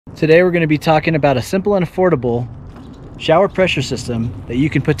Today we're going to be talking about a simple and affordable shower pressure system that you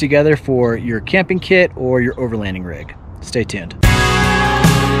can put together for your camping kit or your overlanding rig. Stay tuned.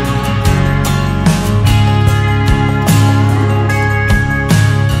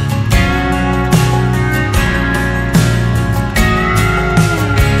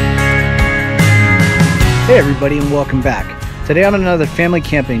 Hey everybody, and welcome back. Today on another family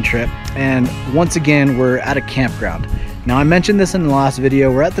camping trip, and once again we're at a campground. Now, I mentioned this in the last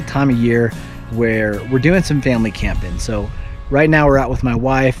video, we're at the time of year where we're doing some family camping. So right now we're out with my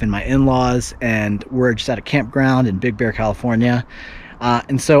wife and my in-laws, and we're just at a campground in Big Bear, California.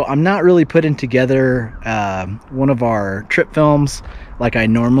 And so I'm not really putting together one of our trip films like I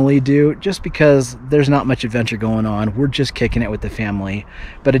normally do, just because there's not much adventure going on. We're just kicking it with the family.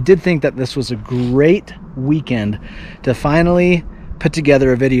 But I did think that this was a great weekend to finally put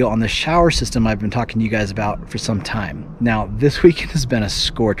together a video on the shower system I've been talking to you guys about for some time. Now, this weekend has been a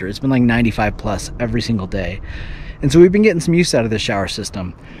scorcher. It's been like 95 plus every single day. And so we've been getting some use out of the shower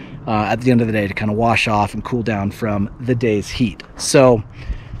system at the end of the day to kind of wash off and cool down from the day's heat. So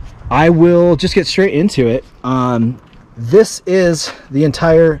I will just get straight into it. This is the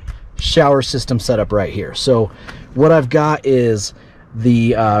entire shower system setup right here. So what I've got is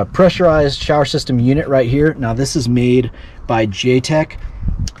the pressurized shower system unit right here. Now, this is made by JTech.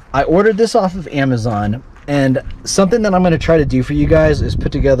 I ordered this off of Amazon, and something that I'm going to try to do for you guys is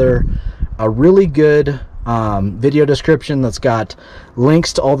put together a really good video description that's got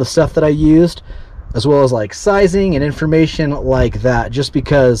links to all the stuff that I used, as well as like sizing and information like that, just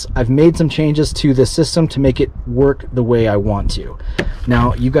because I've made some changes to the system to make it work the way I want to.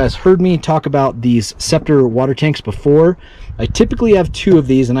 Now, you guys heard me talk about these Scepter water tanks before. I typically have two of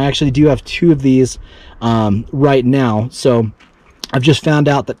these, and I actually do have two of these right now. So I've just found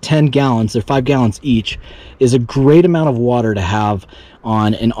out that 10 gallons, they're 5 gallons each, is a great amount of water to have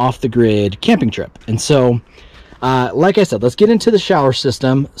on an off-the-grid camping trip. And so, like I said, let's get into the shower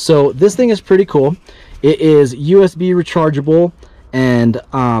system. So this thing is pretty cool. It is USB rechargeable, and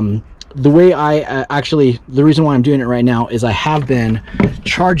the way the reason why I'm doing it right now is I have been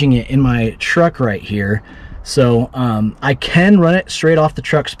charging it in my truck right here. So I can run it straight off the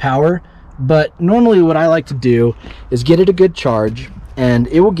truck's power, but normally what I like to do is get it a good charge, and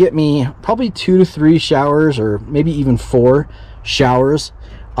it will get me probably 2 to 3 showers, or maybe even 4 showers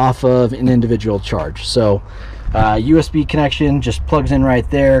off of an individual charge. So USB connection just plugs in right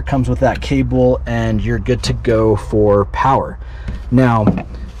there, comes with that cable, and you're good to go for power. Now,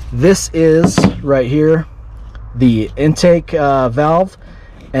 this is right here the intake valve,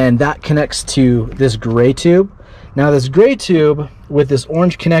 and that connects to this gray tube. Now, this gray tube with this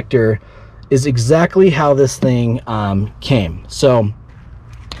orange connector is exactly how this thing came. So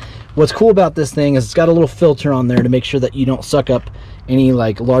what's cool about this thing is it's got a little filter on there to make sure that you don't suck up any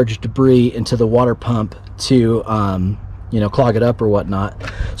like large debris into the water pump to you know, clog it up or whatnot.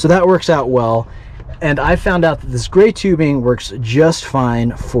 So that works out well. And I found out that this gray tubing works just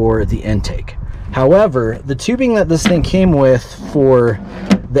fine for the intake. However, the tubing that this thing came with for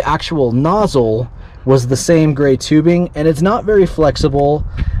the actual nozzle was the same gray tubing, and it's not very flexible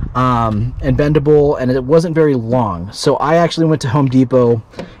and bendable, and it wasn't very long. So I actually went to Home Depot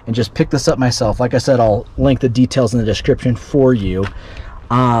and just picked this up myself. Like I said, I'll link the details in the description for you.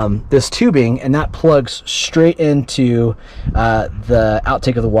 This tubing, and that plugs straight into the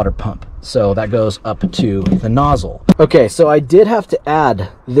outtake of the water pump. So that goes up to the nozzle. Okay, so I did have to add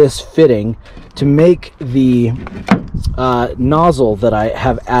this fitting to make the nozzle that I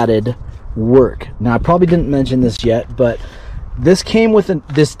have added work. Now, I probably didn't mention this yet, but this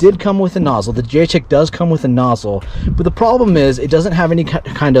did come with a nozzle. The JTech does come with a nozzle, but the problem is it doesn't have any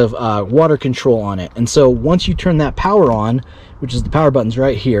kind of water control on it. And so once you turn that power on, which is the power buttons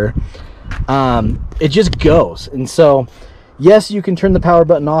right here, it just goes. And so yes, you can turn the power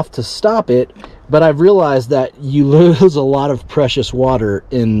button off to stop it, but I've realized that you lose a lot of precious water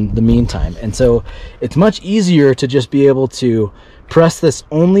in the meantime. And so it's much easier to just be able to press this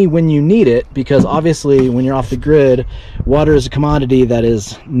only when you need it, because obviously when you're off the grid, water is a commodity that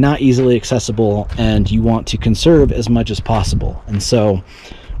is not easily accessible, and you want to conserve as much as possible. And so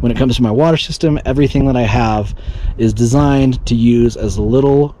when it comes to my water system, everything that I have is designed to use as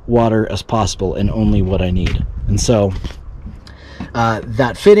little water as possible and only what I need. And so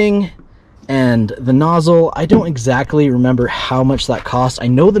that fitting and the nozzle, I don't exactly remember how much that cost. I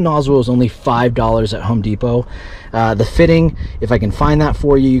know the nozzle was only $5 at Home Depot. The fitting, if I can find that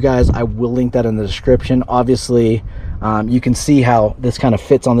for you guys, I will link that in the description. Obviously, you can see how this kind of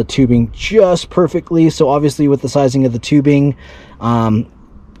fits on the tubing just perfectly. So obviously with the sizing of the tubing,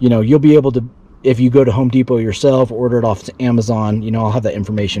 you know, you'll be able to if you go to Home Depot yourself, order it off to Amazon, you know, I'll have that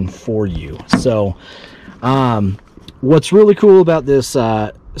information for you. So what's really cool about this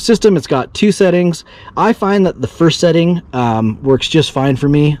system, it's got 2 settings. I find that the first setting works just fine for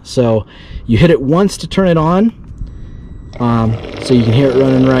me. So you hit it once to turn it on, so you can hear it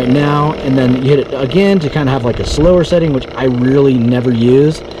running right now, and then you hit it again to kind of have like a slower setting, which I really never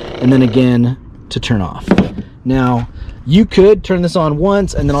use, and then again to turn off. Now you could turn this on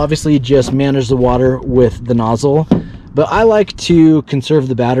once and then obviously just manage the water with the nozzle, but I like to conserve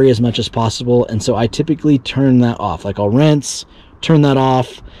the battery as much as possible, and so I typically turn that off. Like I'll rinse, turn that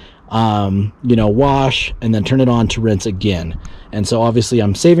off, you know, wash, and then turn it on to rinse again. And so obviously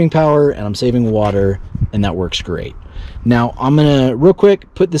I'm saving power and I'm saving water, and that works great. Now I'm gonna real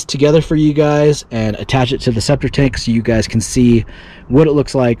quick put this together for you guys and attach it to the septic tank so you guys can see what it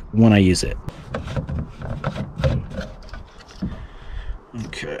looks like when I use it.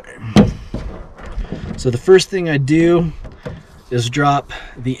 Okay, so the first thing I do is drop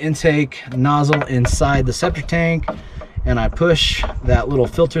the intake nozzle inside the septic tank, and I push that little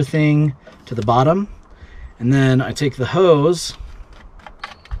filter thing to the bottom, and then I take the hose,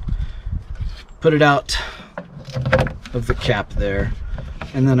 put it out of the cap there,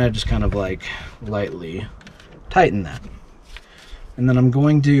 and then I just kind of like lightly tighten that, and then I'm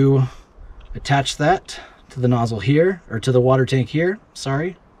going to attach that to the nozzle here, or to the water tank here,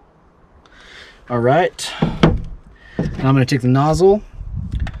 sorry. All right, now I'm going to take the nozzle,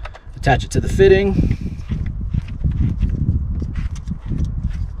 attach it to the fitting,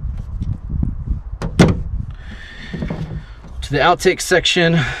 to the outtake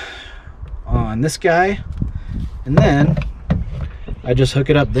section on this guy, and then I just hook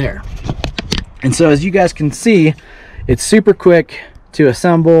it up there. And so as you guys can see, it's super quick to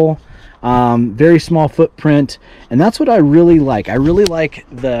assemble, very small footprint, and that's what I really like. I really like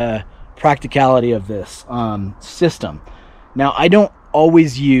the practicality of this system. Now I don't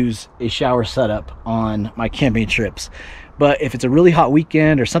always use a shower setup on my camping trips, but if it's a really hot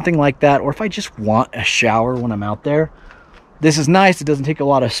weekend or something like that, or if I just want a shower when I'm out there, this is nice. It doesn't take a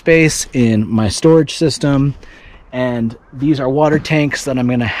lot of space in my storage system, and these are water tanks that I'm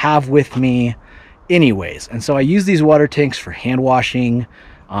going to have with me anyways. And so I use these water tanks for hand washing,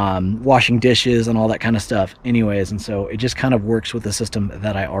 washing dishes and all that kind of stuff anyways, and so it just kind of works with the system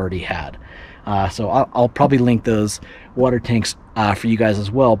that I already had. So I'll probably link those water tanks for you guys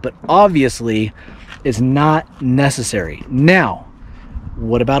as well, but obviously it's not necessary. Now,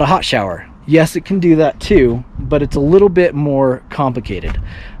 what about a hot shower? Yes, it can do that too, but it's a little bit more complicated.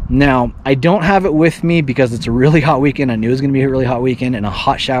 Now, I don't have it with me because it's a really hot weekend. I knew it was going to be a really hot weekend, and a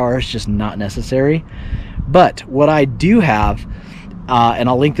hot shower is just not necessary. But what I do have, and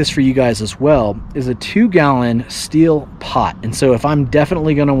I'll link this for you guys as well, is a 2-gallon steel pot. And so if I'm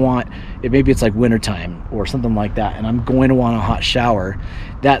definitely going to want it, maybe it's like wintertime or something like that, and I'm going to want a hot shower,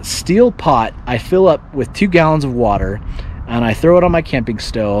 that steel pot I fill up with 2 gallons of water, and I throw it on my camping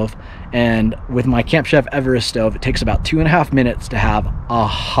stove. And with my Camp Chef Everest stove, it takes about 2.5 minutes to have a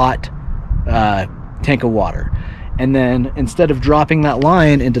hot tank of water. And then instead of dropping that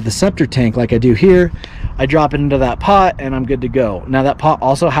line into the septic tank like I do here, I drop it into that pot and I'm good to go. Now that pot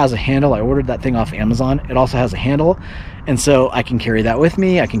also has a handle. I ordered that thing off Amazon. It also has a handle, and so I can carry that with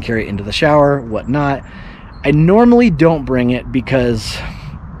me. I can carry it into the shower, whatnot. I normally don't bring it because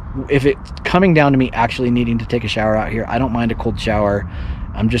if it's coming down to me actually needing to take a shower out here, I don't mind a cold shower.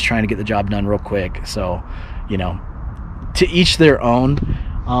 I'm just trying to get the job done real quick. So, you know, to each their own.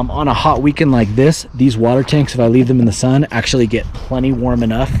 On a hot weekend like this, these water tanks, if I leave them in the sun, actually get plenty warm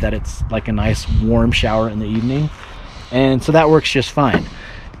enough that it's like a nice warm shower in the evening. And so that works just fine.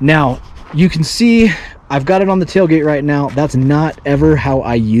 Now, you can see I've got it on the tailgate right now. That's not ever how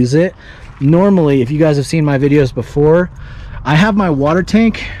I use it. Normally, if you guys have seen my videos before, I have my water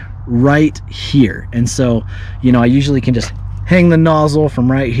tank right here. And so, you know, I usually can just hang the nozzle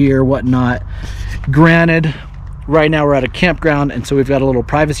from right here, whatnot. Granted, right now we're at a campground, and so we've got a little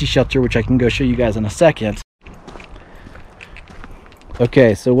privacy shelter, which I can go show you guys in a second.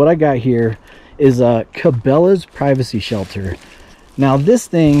 Okay, so what I got here is a Cabela's privacy shelter. Now this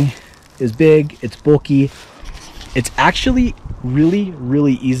thing is big, it's bulky, it's actually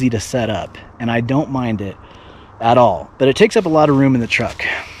really easy to set up, and I don't mind it at all, but it takes up a lot of room in the truck.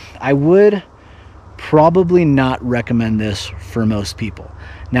 I would probably not recommend this for most people.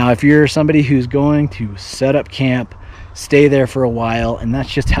 Now, if you're somebody who's going to set up camp, stay there for a while, and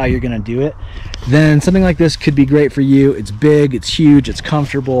that's just how you're going to do it, then something like this could be great for you. It's big, it's huge, it's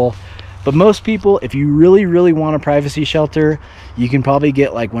comfortable. But most people, if you really want a privacy shelter, you can probably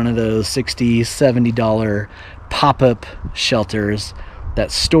get like one of those $60, $70 pop-up shelters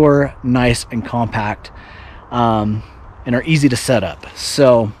that store nice and compact, and are easy to set up.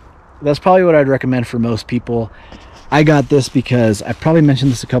 So that's probably what I'd recommend for most people. I got this because I've probably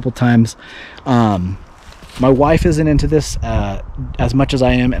mentioned this a couple times. My wife isn't into this as much as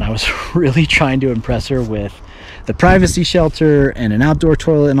I am, and I was really trying to impress her with the privacy shelter and an outdoor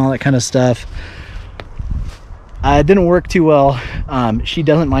toilet and all that kind of stuff. It didn't work too well. She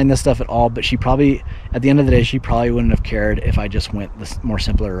doesn't mind this stuff at all, but she probably, at the end of the day, she probably wouldn't have cared if I just went this more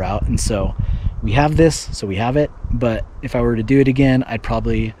simpler route. And so we have this, so we have it. But if I were to do it again, I'd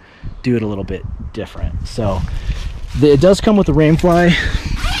probably do it a little bit different. So it does come with a rainfly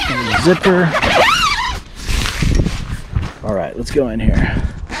and a zipper. All right, let's go in here.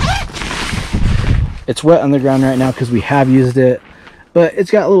 It's wet on the ground right now because we have used it, but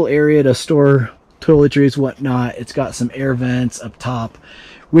it's got a little area to store toiletries, whatnot. It's got some air vents up top,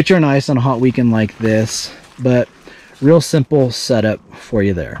 which are nice on a hot weekend like this, but real simple setup for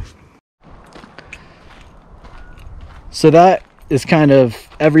you there. So that is kind of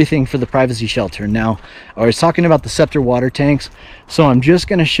everything for the privacy shelter. Now, I was talking about the Scepter water tanks, so I'm just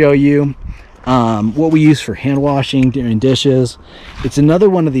going to show you what we use for hand washing, doing dishes. It's another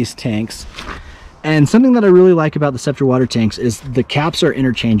one of these tanks. And something that I really like about the Scepter water tanks is the caps are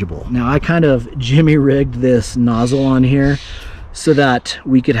interchangeable. Now, I kind of jimmy rigged this nozzle on here so that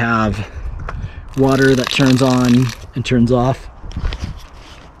we could have water that turns on and turns off.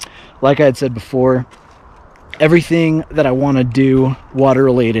 Like I had said before, everything that I want to do water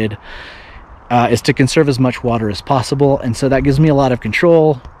related is to conserve as much water as possible. And so that gives me a lot of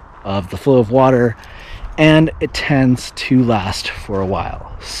control of the flow of water, and it tends to last for a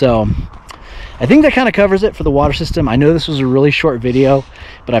while. So I think that kind of covers it for the water system. I know this was a really short video,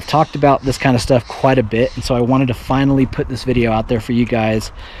 but I've talked about this kind of stuff quite a bit, and so I wanted to finally put this video out there for you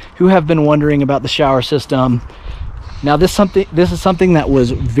guys who have been wondering about the shower system. Now, this is something that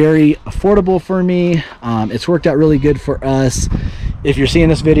was very affordable for me. It's worked out really good for us. If you're seeing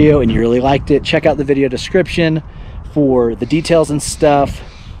this video and you really liked it, check out the video description for the details and stuff.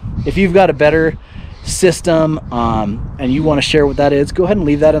 If you've got a better system and you want to share what that is, go ahead and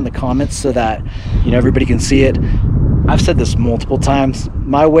leave that in the comments so that everybody can see it. I've said this multiple times,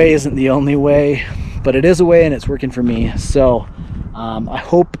 my way isn't the only way, but it is a way and it's working for me. So I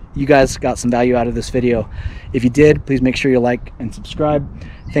hope you guys got some value out of this video. If you did, please make sure you like and subscribe.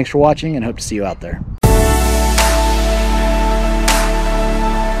 Thanks for watching, and hope to see you out there.